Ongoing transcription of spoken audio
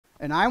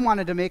And I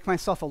wanted to make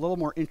myself a little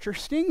more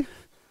interesting,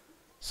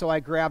 so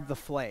I grabbed the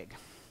flag.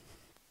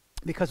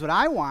 Because what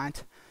I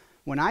want,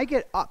 when I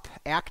get up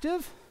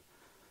active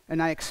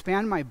and I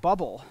expand my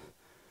bubble,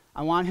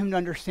 I want him to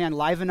understand,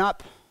 liven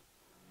up.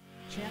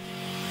 So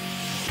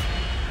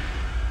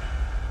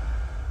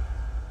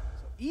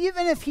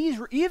even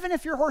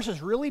if your horse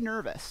is really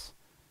nervous,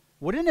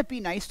 wouldn't it be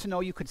nice to know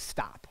you could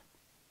stop?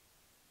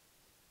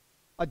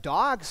 A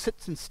dog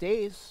sits and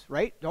stays,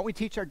 right? Don't we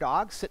teach our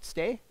dogs sit,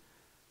 stay?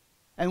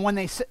 And when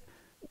they sit,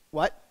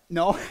 what?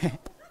 No.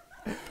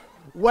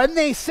 When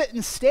they sit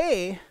and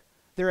stay,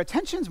 their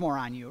attention's more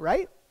on you,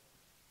 right?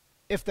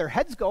 If their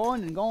head's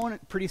going and going,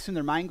 pretty soon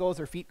their mind goes,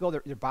 their feet go,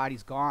 their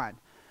body's gone.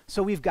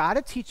 So we've got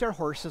to teach our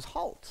horses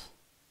halt.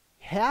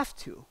 Have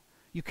to.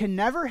 You can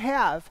never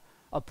have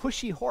a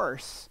pushy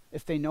horse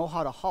if they know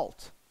how to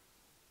halt.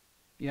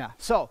 Yeah,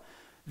 so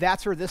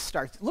that's where this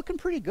starts. Looking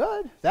pretty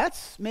good. That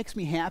makes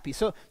me happy.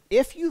 So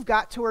if you've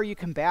got to where you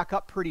can back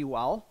up pretty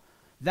well,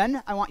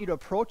 then I want you to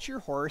approach your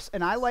horse,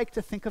 and I like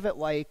to think of it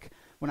like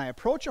when I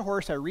approach a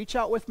horse, I reach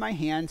out with my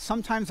hand.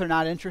 Sometimes they're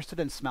not interested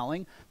in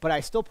smelling, but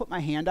I still put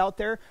my hand out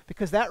there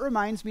because that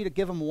reminds me to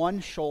give them one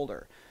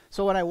shoulder.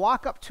 So when I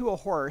walk up to a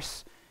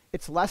horse,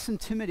 it's less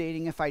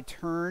intimidating if I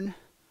turn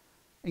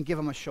and give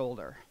them a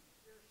shoulder.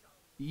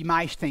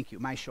 Thank you,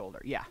 my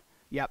shoulder, yeah,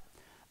 yep.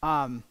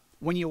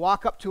 When you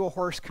walk up to a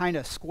horse kind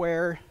of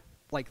square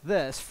like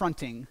this,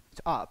 fronting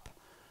up,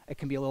 it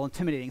can be a little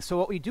intimidating. So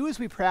what we do is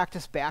we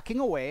practice backing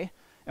away,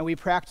 and we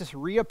practice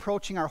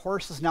reapproaching our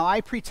horses. Now,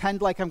 I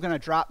pretend like I'm going to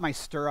drop my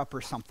stirrup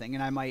or something,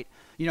 and I might,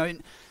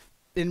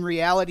 in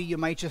reality, you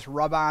might just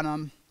rub on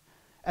them,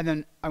 and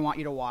then I want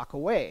you to walk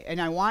away.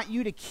 And I want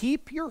you to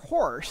keep your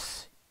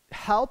horse,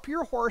 help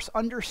your horse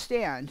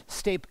understand,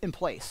 stay in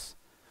place.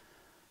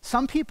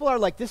 Some people are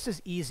like, this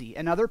is easy,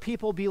 and other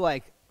people be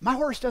like, my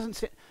horse doesn't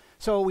sit.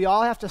 So we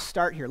all have to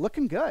start here.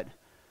 Looking good.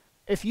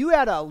 If you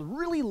had a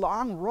really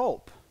long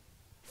rope,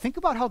 think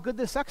about how good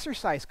this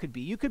exercise could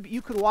be. You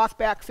could walk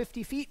back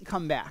 50 feet and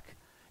come back.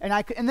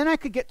 And then I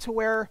could get to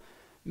where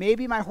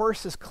maybe my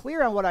horse is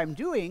clear on what I'm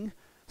doing,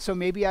 so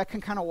maybe I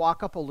can kind of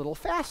walk up a little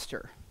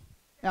faster.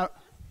 Now, Is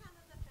this kind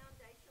of the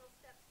foundational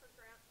steps for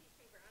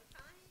teaching ground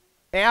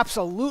tying?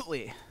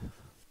 Absolutely.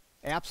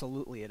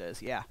 Absolutely it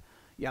is, yeah.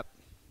 Yep,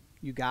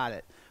 you got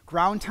it.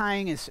 Ground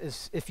tying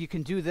is if you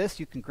can do this,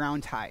 you can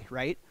ground tie,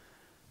 right?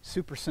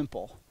 Super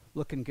simple,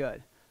 looking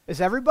good.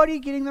 Is everybody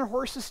getting their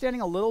horses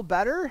standing a little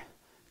better?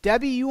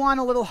 Debbie, you want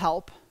a little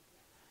help?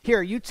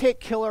 Here, you take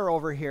Killer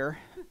over here.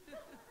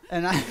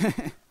 And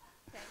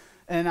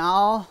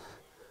I'll,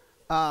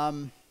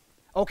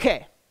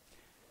 okay.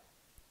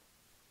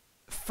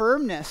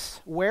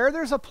 Firmness, where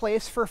there's a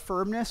place for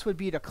firmness would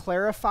be to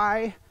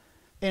clarify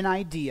an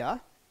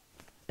idea.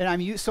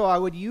 And so I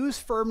would use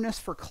firmness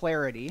for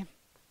clarity.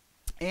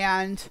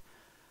 And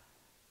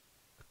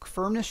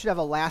firmness should have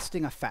a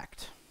lasting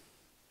effect.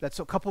 That's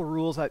a couple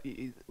rules that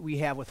we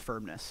have with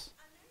firmness.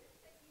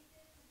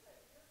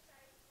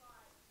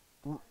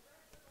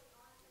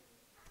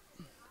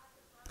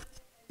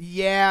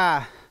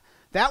 Yeah,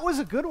 that was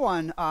a good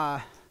one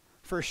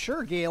for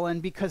sure, Galen,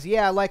 because,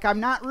 yeah, like I'm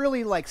not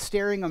really like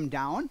staring them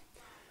down.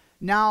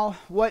 Now,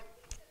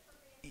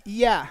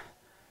 yeah.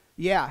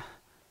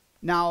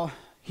 Now,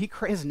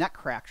 his neck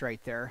cracked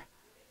right there.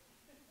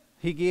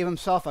 He gave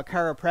himself a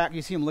chiropractic.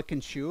 You see him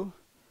licking chew?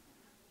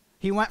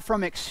 He went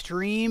from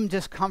extreme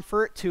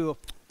discomfort to,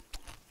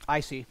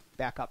 I see,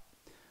 back up.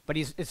 But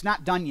it's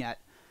not done yet.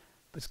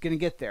 It's going to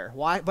get there.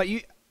 Why? But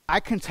I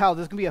can tell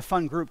this is going to be a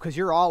fun group because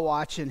you're all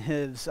watching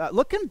his,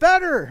 looking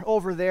better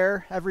over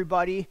there,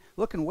 everybody.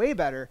 Looking way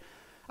better.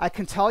 I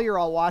can tell you're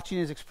all watching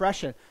his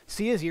expression.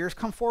 See his ears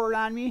come forward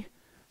on me?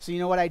 So you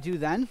know what I do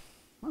then?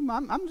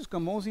 I'm just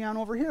going to mosey on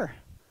over here.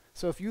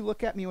 So if you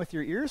look at me with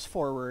your ears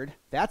forward,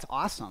 that's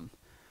awesome.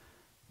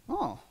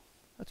 Oh,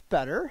 that's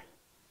better.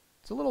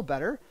 It's a little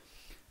better.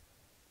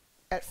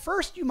 At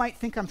first, you might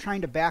think I'm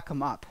trying to back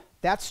him up.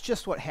 That's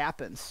just what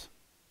happens.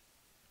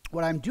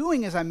 What I'm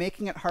doing is I'm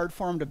making it hard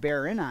for him to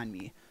bear in on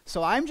me.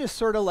 So I'm just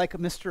sort of like a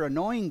Mr.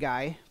 Annoying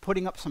guy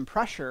putting up some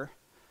pressure.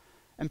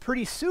 And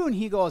pretty soon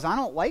he goes, I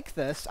don't like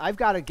this. I've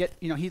got to get,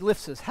 he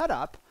lifts his head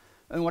up.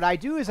 And what I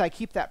do is I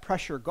keep that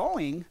pressure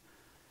going.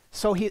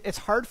 So it's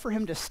hard for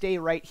him to stay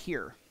right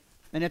here.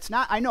 And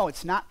I know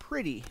it's not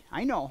pretty.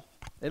 I know.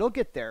 It'll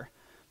get there.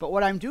 But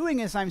what I'm doing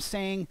is I'm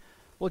saying,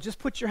 well, just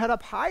put your head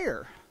up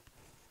higher.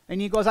 And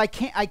he goes,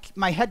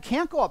 my head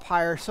can't go up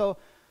higher. So,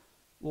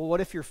 well,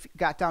 what if you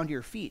got down to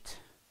your feet?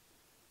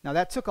 Now,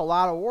 that took a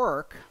lot of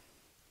work,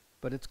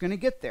 but it's going to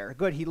get there.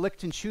 Good, he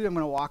licked and chewed. I'm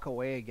going to walk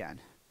away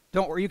again.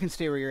 Don't worry. You can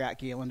stay where you're at,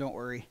 Galen. Don't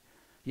worry.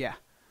 Yeah.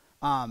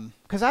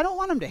 Because I don't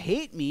want him to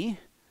hate me,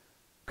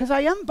 because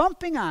I am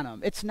bumping on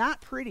him. It's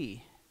not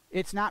pretty.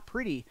 It's not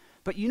pretty.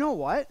 But you know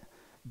what?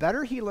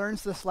 Better he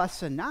learns this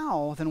lesson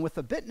now than with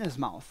a bit in his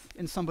mouth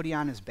and somebody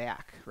on his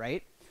back,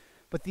 right?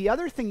 But the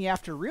other thing you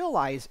have to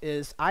realize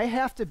is I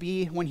have to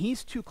be, when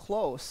he's too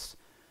close,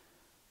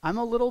 I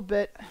want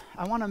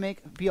to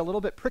be a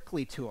little bit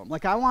prickly to him.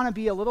 Like I want to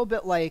be a little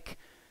bit like,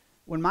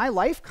 when my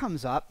life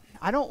comes up,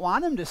 I don't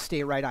want him to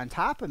stay right on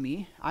top of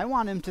me. I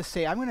want him to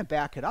say, I'm going to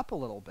back it up a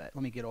little bit.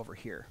 Let me get over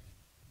here.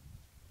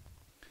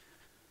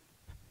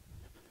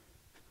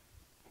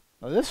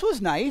 Well, this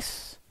was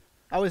nice.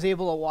 I was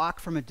able to walk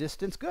from a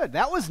distance. Good.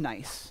 That was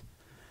nice.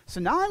 So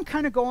now I'm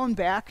kind of going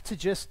back to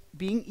just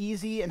being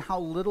easy and how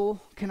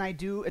little can I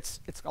do. It's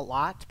a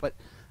lot, but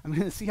I'm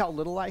going to see how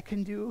little I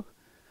can do.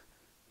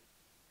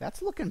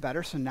 That's looking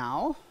better. So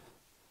now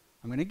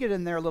I'm going to get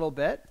in there a little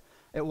bit.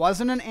 It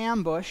wasn't an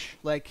ambush.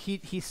 Like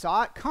he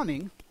saw it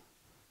coming.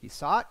 He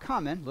saw it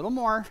coming. A little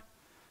more.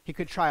 He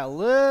could try a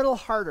little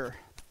harder.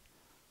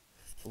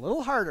 A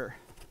little harder.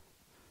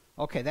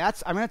 Okay,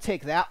 I'm going to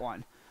take that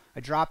one. I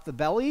drop the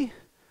belly.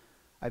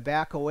 I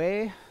back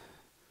away.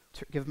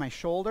 Give my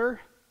shoulder.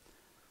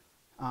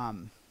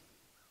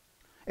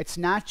 It's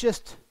not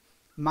just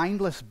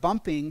mindless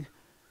bumping,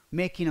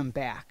 making him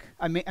back.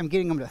 I'm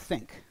getting him to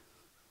think.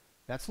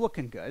 That's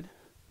looking good.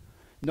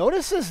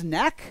 Notice his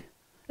neck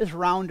is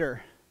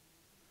rounder.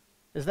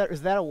 Is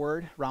that a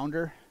word?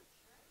 Rounder?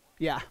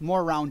 Yeah,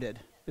 more rounded.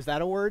 Is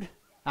that a word?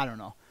 I don't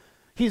know.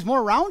 He's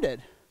more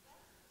rounded.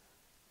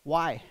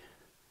 Why?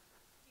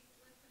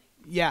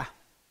 Yeah.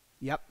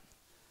 Yep.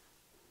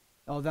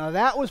 Oh, now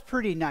that was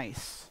pretty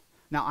nice.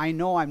 Now I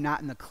know I'm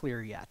not in the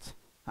clear yet.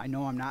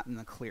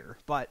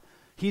 But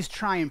he's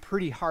trying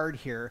pretty hard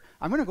here.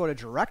 I'm going to go to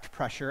direct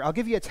pressure. I'll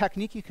give you a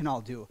technique you can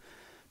all do.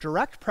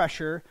 Direct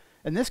pressure,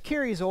 and this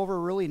carries over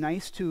really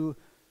nice to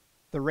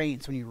the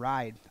reins when you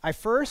ride. I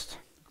first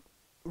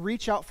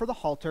reach out for the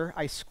halter.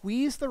 I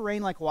squeeze the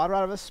rein like water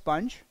out of a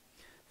sponge.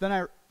 Then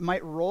I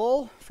might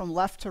roll from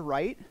left to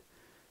right.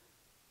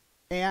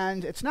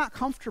 And it's not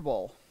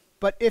comfortable.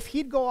 But if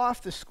he'd go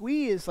off the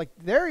squeeze, like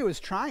there he was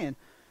trying,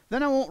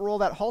 then I won't roll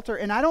that halter.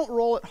 And I don't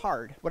roll it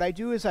hard. What I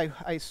do is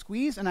I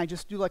squeeze and I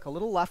just do like a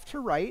little left to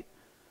right.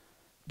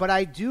 But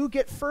I do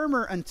get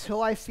firmer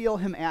until I feel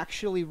him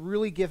actually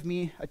really give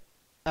me an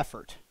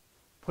effort.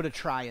 Put a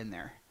try in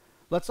there.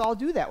 Let's all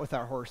do that with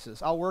our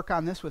horses. I'll work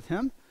on this with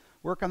him.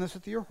 Work on this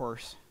with your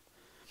horse.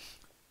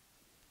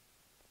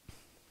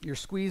 You're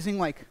squeezing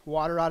like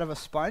water out of a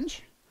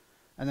sponge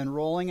and then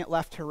rolling it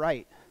left to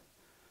right.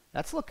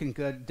 That's looking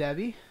good,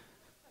 Debbie.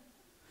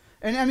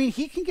 And I mean,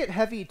 he can get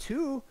heavy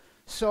too.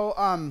 So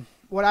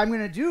what I'm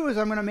going to do is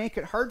I'm going to make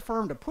it hard for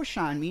him to push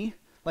on me,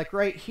 like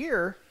right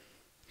here.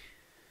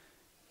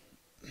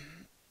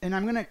 And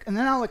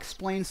then I'll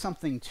explain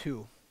something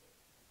too.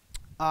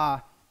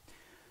 And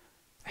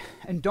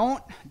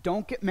don't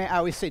get mad. I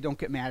always say don't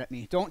get mad at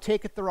me. Don't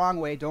take it the wrong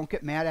way. Don't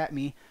get mad at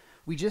me.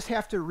 We just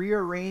have to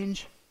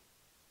rearrange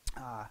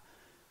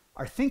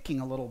our thinking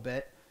a little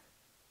bit.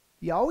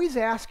 You always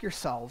ask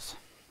yourselves,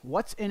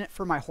 what's in it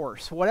for my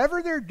horse?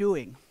 Whatever they're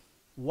doing,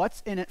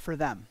 what's in it for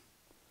them?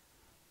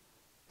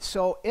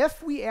 So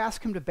if we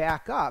ask him to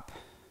back up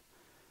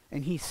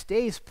and he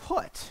stays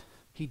put,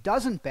 he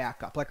doesn't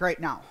back up, like right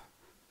now.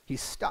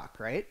 He's stuck,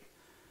 right?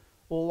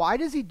 Well, why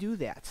does he do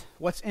that?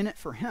 What's in it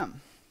for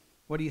him?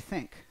 What do you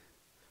think?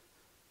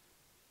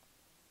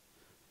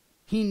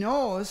 He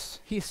knows,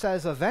 he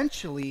says,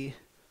 eventually,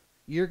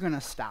 you're going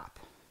to stop.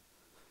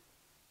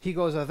 He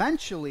goes,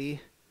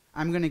 eventually,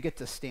 I'm going to get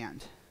to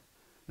stand.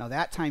 Now,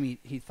 that time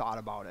he thought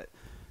about it.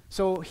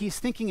 So he's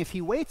thinking if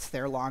he waits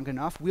there long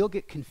enough, we'll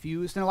get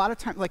confused. And a lot of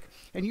times,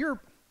 and you're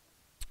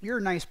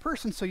a nice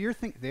person, so you're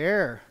thinking,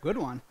 there, good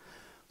one.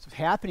 What's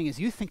happening is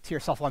you think to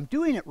yourself, well, I'm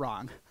doing it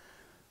wrong.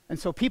 And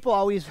so people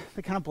always,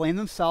 they kind of blame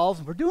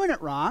themselves. We're doing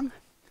it wrong.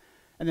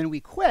 And then we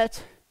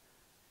quit.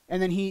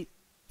 And then he,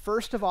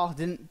 first of all,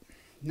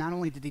 not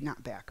only did he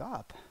not back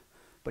up,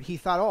 but he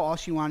thought, oh, all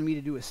she wanted me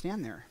to do is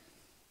stand there,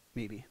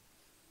 maybe.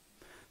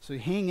 So you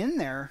hang in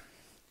there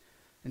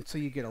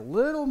until you get a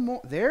little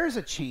more. There's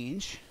a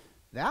change.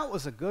 That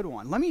was a good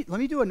one. Let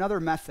me do another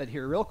method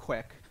here real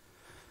quick.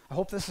 I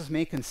hope this is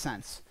making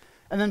sense.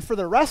 And then for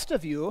the rest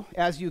of you,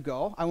 as you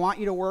go, I want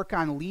you to work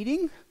on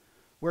leading,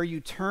 where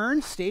you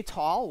turn, stay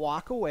tall,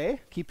 walk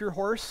away, keep your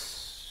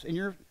horse in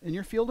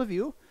your field of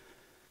view,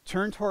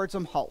 turn towards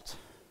them, halt.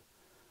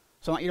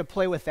 So I want you to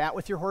play with that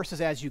with your horses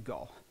as you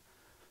go.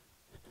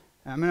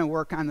 And I'm going to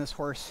work on this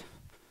horse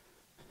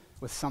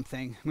with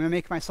something. I'm going to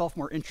make myself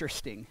more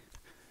interesting.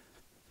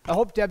 I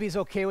hope Debbie's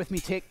okay with me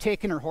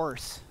taking her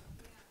horse.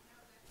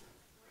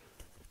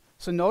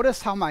 So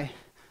notice how my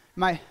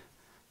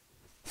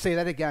say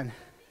that again.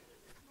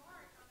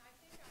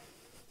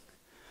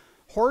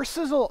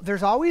 Horses,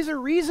 there's always a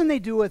reason they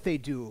do what they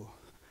do.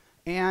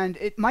 And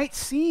it might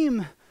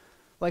seem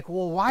like,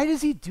 well, why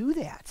does he do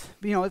that?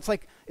 You know, it's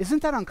like,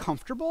 isn't that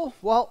uncomfortable?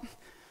 Well,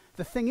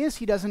 the thing is,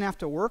 he doesn't have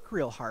to work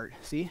real hard,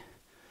 see?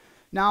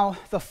 Now,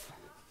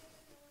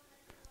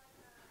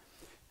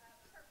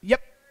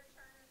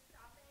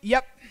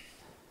 Yep.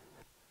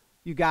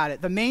 You got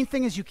it. The main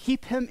thing is you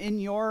keep him in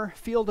your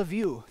field of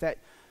view, that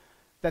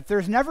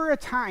there's never a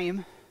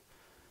time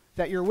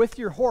that you're with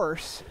your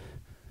horse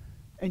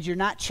and you're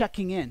not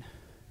checking in.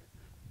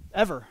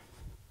 Ever.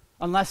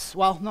 Unless,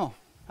 well, no,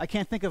 I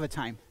can't think of a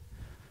time.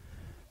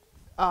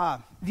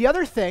 The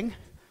other thing,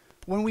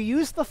 when we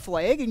use the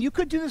flag, and you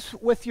could do this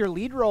with your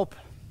lead rope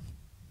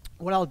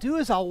what I'll do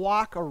is I'll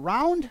walk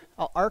around,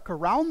 I'll arc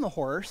around the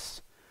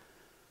horse,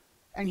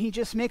 and he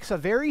just makes a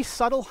very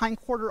subtle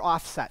hindquarter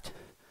offset.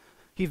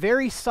 He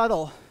very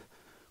subtle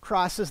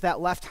crosses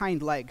that left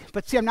hind leg.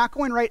 But see, I'm not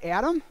going right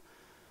at him.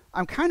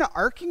 I'm kind of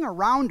arcing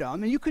around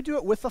him, and you could do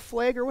it with the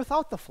flag or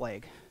without the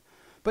flag.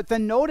 But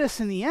then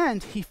notice in the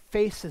end, he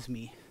faces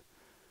me.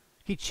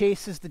 He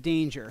chases the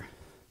danger,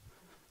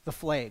 the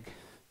flag,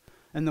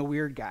 and the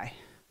weird guy.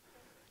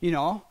 You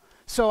know?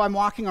 So I'm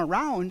walking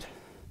around,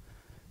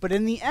 but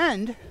in the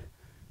end,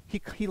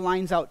 he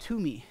lines out to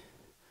me.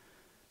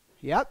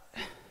 Yep.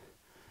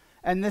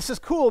 And this is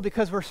cool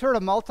because we're sort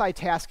of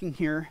multitasking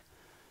here.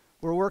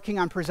 We're working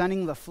on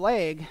presenting the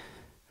flag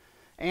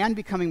and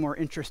becoming more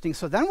interesting.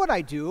 So then what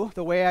I do,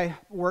 the way I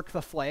work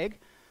the flag,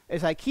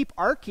 is I keep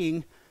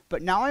arcing,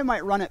 but now I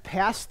might run it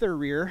past their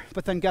rear,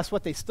 but then guess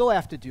what they still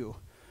have to do?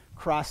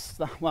 Cross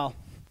the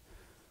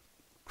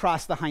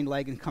hind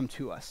leg and come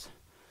to us.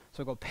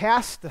 So go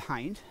past the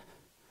hind,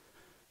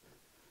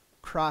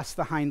 cross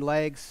the hind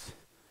legs.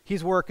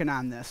 He's working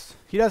on this.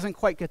 He doesn't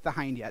quite get the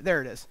hind yet.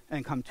 There it is,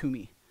 and come to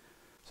me.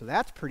 So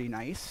that's pretty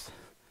nice.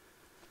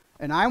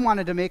 And I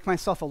wanted to make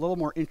myself a little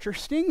more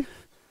interesting,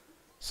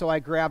 so I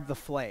grabbed the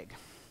flag.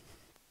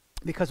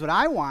 Because what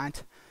I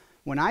want,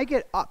 when I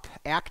get up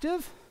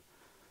active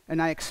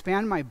and I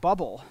expand my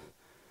bubble,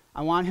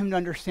 I want him to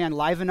understand,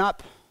 liven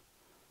up.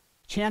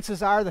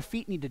 Chances are the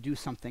feet need to do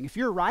something. If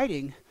you're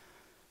riding,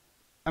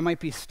 I might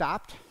be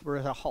stopped or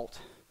at a halt.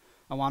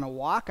 I want to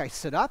walk, I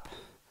sit up.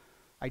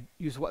 I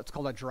use what's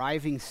called a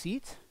driving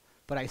seat,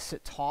 but I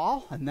sit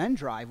tall and then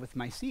drive with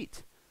my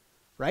seat.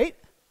 Right?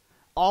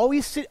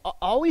 Always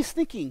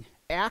thinking,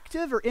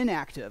 active or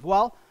inactive?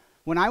 Well,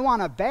 when I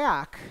want to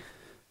back,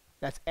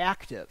 that's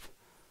active.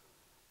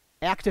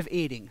 Active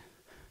aiding.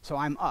 So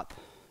I'm up.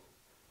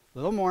 A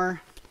little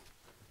more.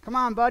 Come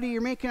on, buddy,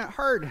 you're making it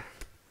hard.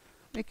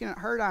 Making it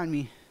hard on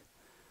me.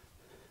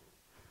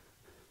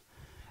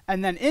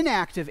 And then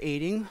inactive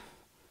aiding,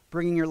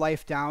 bringing your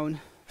life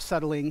down,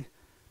 settling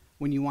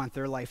when you want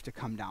their life to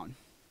come down.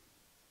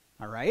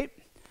 All right?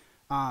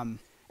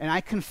 And I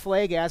can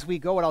flag as we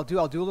go. What I'll do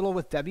a little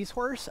with Debbie's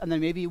horse, and then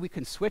maybe we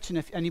can switch, and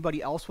if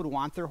anybody else would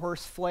want their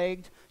horse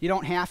flagged, you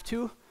don't have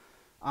to.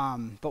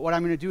 But what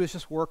I'm going to do is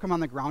just work them on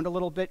the ground a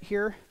little bit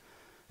here,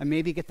 and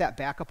maybe get that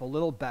back up a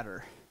little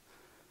better.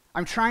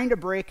 I'm trying to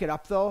break it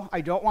up, though.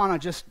 I don't want to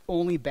just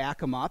only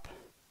back him up,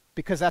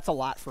 because that's a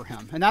lot for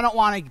him. And I don't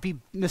want to be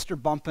Mr.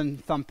 Bumpin',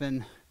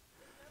 Thumpin'.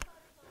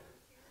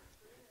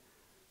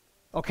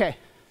 Okay.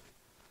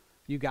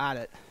 You got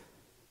it.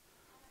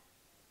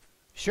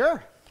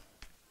 Sure.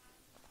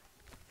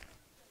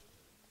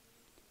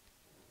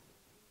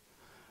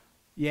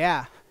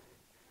 Yeah.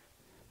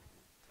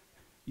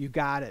 You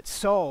got it.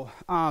 So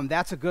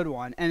that's a good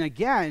one. And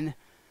again,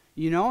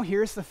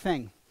 here's the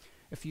thing.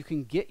 If you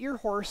can get your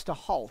horse to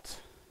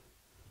halt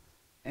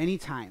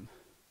anytime,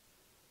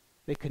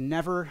 they could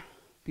never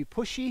be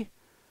pushy.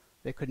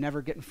 They could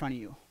never get in front of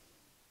you.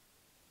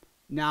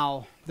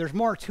 Now, there's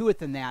more to it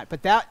than that,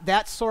 but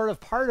that's sort of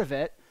part of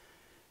it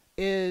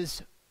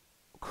is,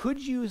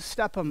 could you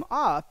step them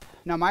up?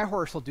 Now, my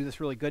horse will do this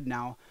really good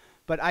now,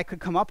 but I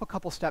could come up a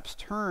couple steps,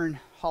 turn,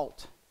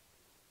 halt.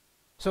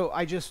 So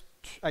I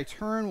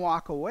turn,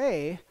 walk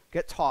away,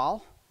 get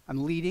tall.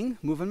 I'm leading,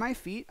 moving my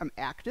feet. I'm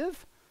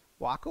active,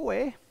 walk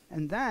away,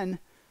 and then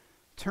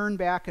turn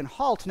back and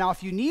halt. Now,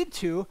 if you need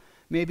to,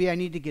 maybe I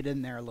need to get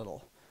in there a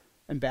little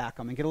and back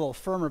them and get a little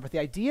firmer. But the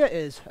idea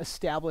is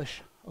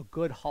establish a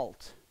good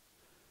halt.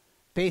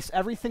 Base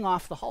everything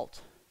off the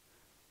halt.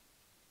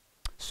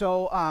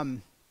 So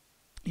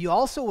you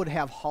also would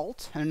have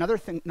halt, and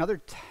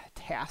another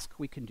task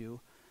we can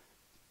do,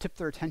 tip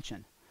their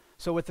attention.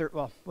 So with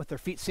their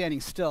feet standing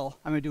still,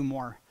 I'm going to do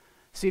more.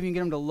 See if you can get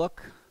them to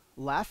look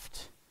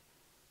left.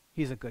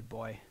 He's a good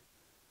boy.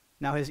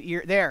 Now his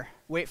ear, there,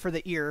 wait for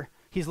the ear.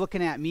 He's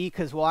looking at me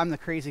because, I'm the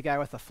crazy guy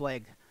with the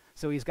flag.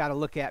 So he's got to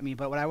look at me.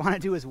 But what I want to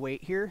do is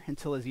wait here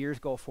until his ears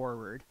go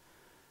forward.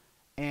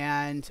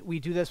 And we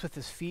do this with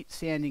his feet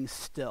standing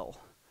still.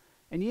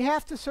 And you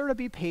have to sort of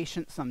be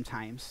patient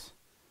sometimes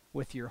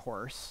with your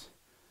horse.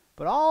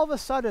 But all of a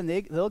sudden,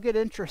 they'll get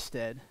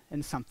interested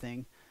in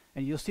something,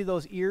 and you'll see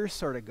those ears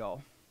sort of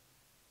go.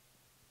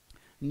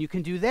 And you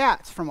can do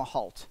that from a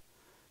halt.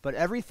 But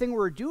everything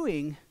we're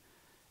doing,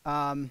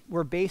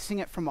 we're basing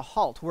it from a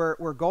halt.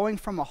 We're going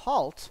from a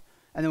halt,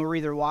 and then we're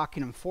either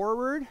walking him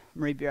forward,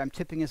 maybe I'm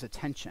tipping his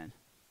attention.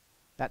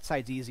 That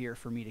side's easier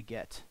for me to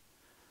get.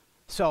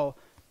 So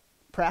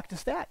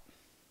practice that.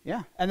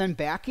 Yeah. And then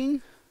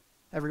backing,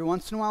 every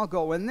once in a while,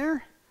 go in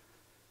there.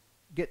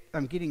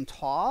 I'm getting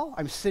tall.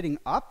 I'm sitting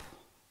up,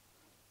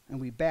 and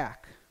we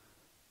back.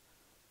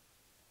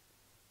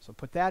 So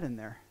put that in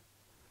there.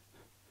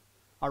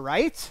 All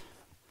right?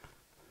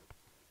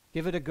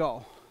 Give it a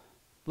go.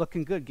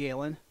 Looking good,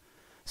 Galen.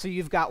 So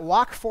you've got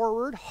walk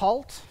forward,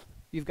 halt.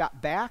 You've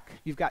got back.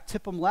 You've got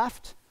tip them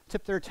left,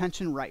 tip their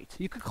attention right.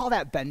 You could call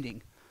that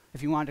bending,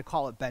 if you wanted to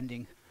call it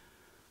bending.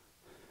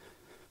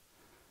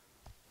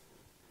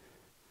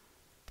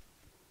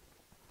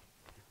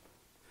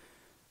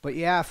 But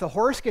yeah, if the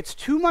horse gets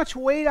too much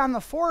weight on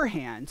the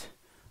forehand,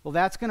 well,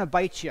 that's going to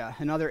bite you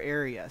in other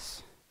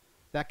areas.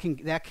 That can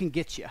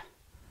get you.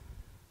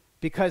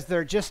 Because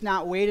they're just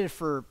not weighted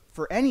for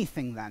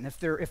anything then, if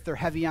they're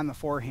heavy on the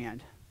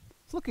forehand.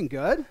 It's looking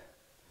good.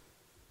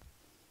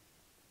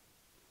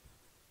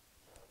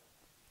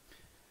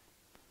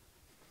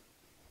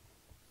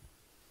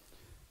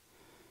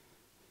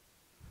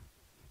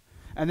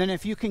 And then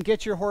if you can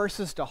get your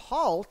horses to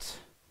halt,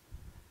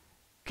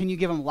 can you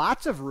give them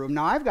lots of room?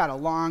 Now I've got a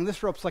long,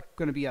 this rope's like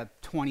going to be a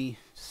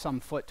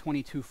 20-some foot,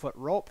 22-foot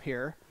rope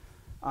here.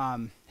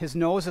 His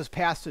nose is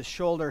past his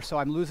shoulder, so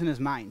I'm losing his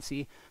mind,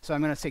 see? So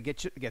I'm going to say,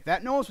 get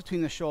that nose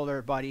between the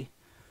shoulder, buddy.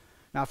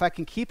 Now if I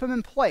can keep him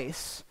in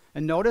place,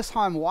 and notice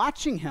how I'm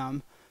watching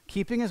him,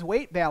 keeping his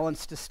weight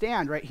balance to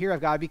stand right here. I've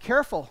got to be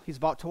careful. He's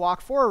about to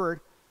walk forward.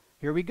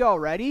 Here we go,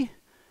 ready?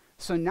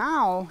 So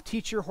now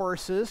teach your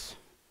horses.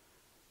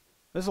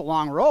 This is a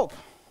long rope.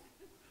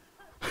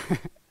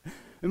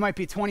 It might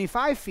be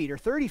 25 feet or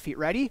 30 feet.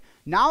 Ready?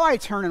 Now I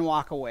turn and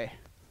walk away.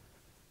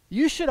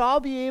 You should all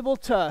be able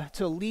to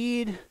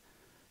lead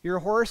your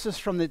horses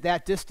from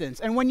that distance.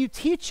 And when you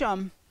teach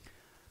them,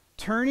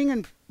 turning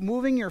and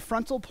moving your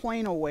frontal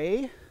plane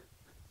away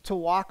to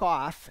walk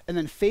off, and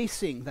then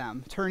facing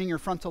them, turning your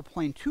frontal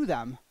plane to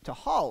them to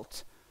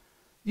halt,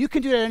 you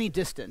can do it at any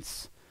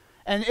distance.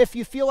 And if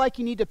you feel like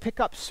you need to pick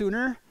up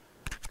sooner,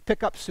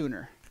 pick up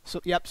sooner. So,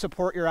 yep,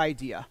 support your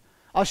idea.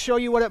 I'll show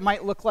you what it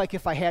might look like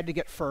if I had to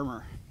get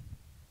firmer.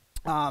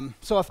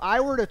 So if I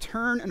were to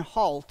turn and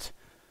halt,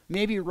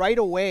 maybe right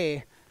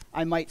away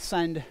I might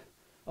send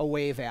a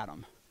wave at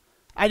them.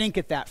 I didn't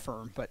get that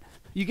firm, but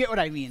you get what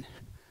I mean.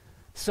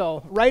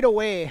 So right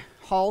away,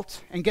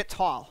 halt and get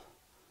tall.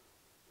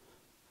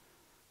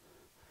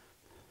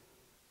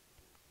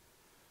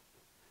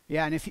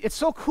 Yeah, and it's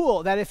so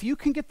cool that if you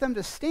can get them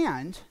to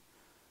stand,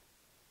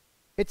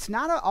 it's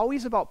not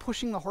always about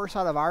pushing the horse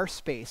out of our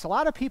space. A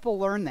lot of people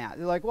learn that.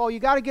 They're like, well, you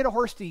got to get a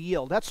horse to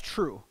yield. That's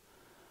true.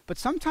 But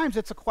sometimes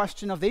it's a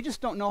question of they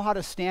just don't know how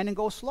to stand and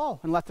go slow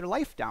and let their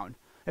life down.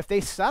 If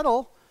they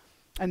settle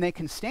and they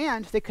can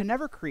stand, they can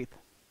never creep.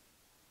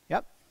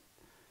 Yep.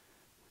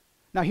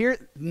 Now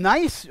here,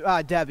 nice,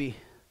 Debbie.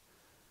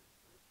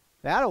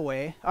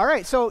 That-a-way. All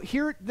right, so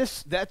here,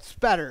 that's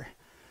better.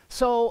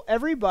 So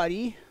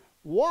everybody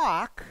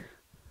walk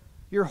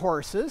your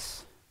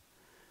horses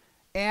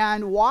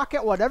and walk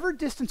at whatever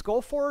distance,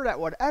 go forward at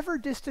whatever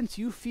distance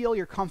you feel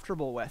you're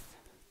comfortable with.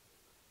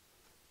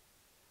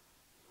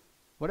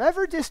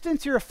 Whatever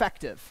distance you're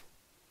effective.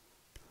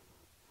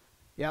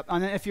 Yep,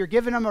 and then if you're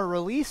giving them a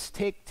release,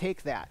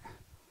 take that.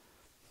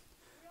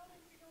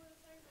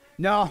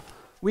 No,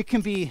 we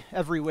can be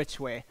every which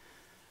way.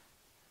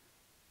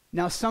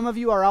 Now some of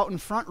you are out in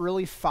front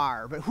really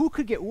far, but who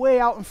could get way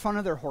out in front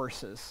of their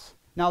horses?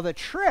 Now the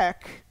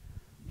trick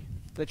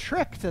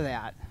to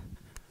that,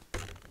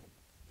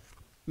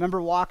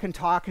 remember walk and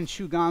talk and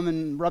chew gum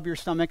and rub your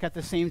stomach at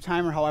the same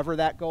time, or however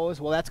that goes?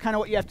 Well, that's kind of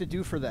what you have to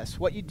do for this.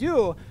 What you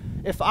do,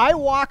 if I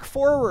walk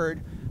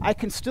forward, I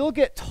can still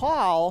get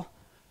tall,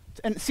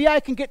 and see I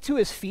can get to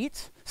his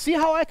feet. See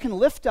how I can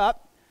lift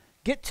up,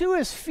 get to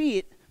his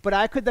feet, but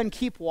I could then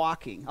keep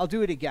walking. I'll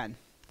do it again.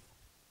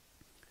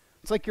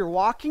 It's like you're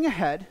walking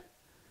ahead.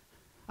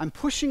 I'm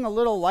pushing a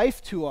little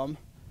life to him.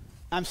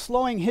 I'm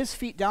slowing his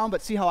feet down,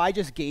 but see how I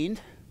just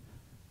gained?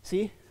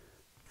 See?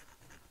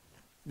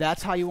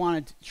 That's how you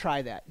want to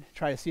try that.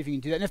 Try to see if you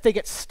can do that. And if they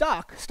get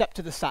stuck, step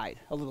to the side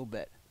a little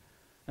bit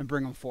and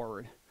bring them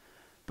forward.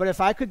 But if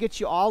I could get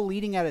you all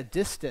leading at a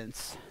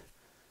distance,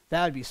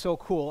 that would be so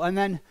cool. And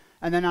then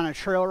on a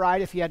trail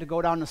ride, if you had to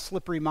go down a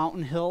slippery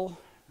mountain hill,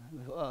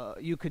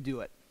 you could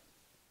do it.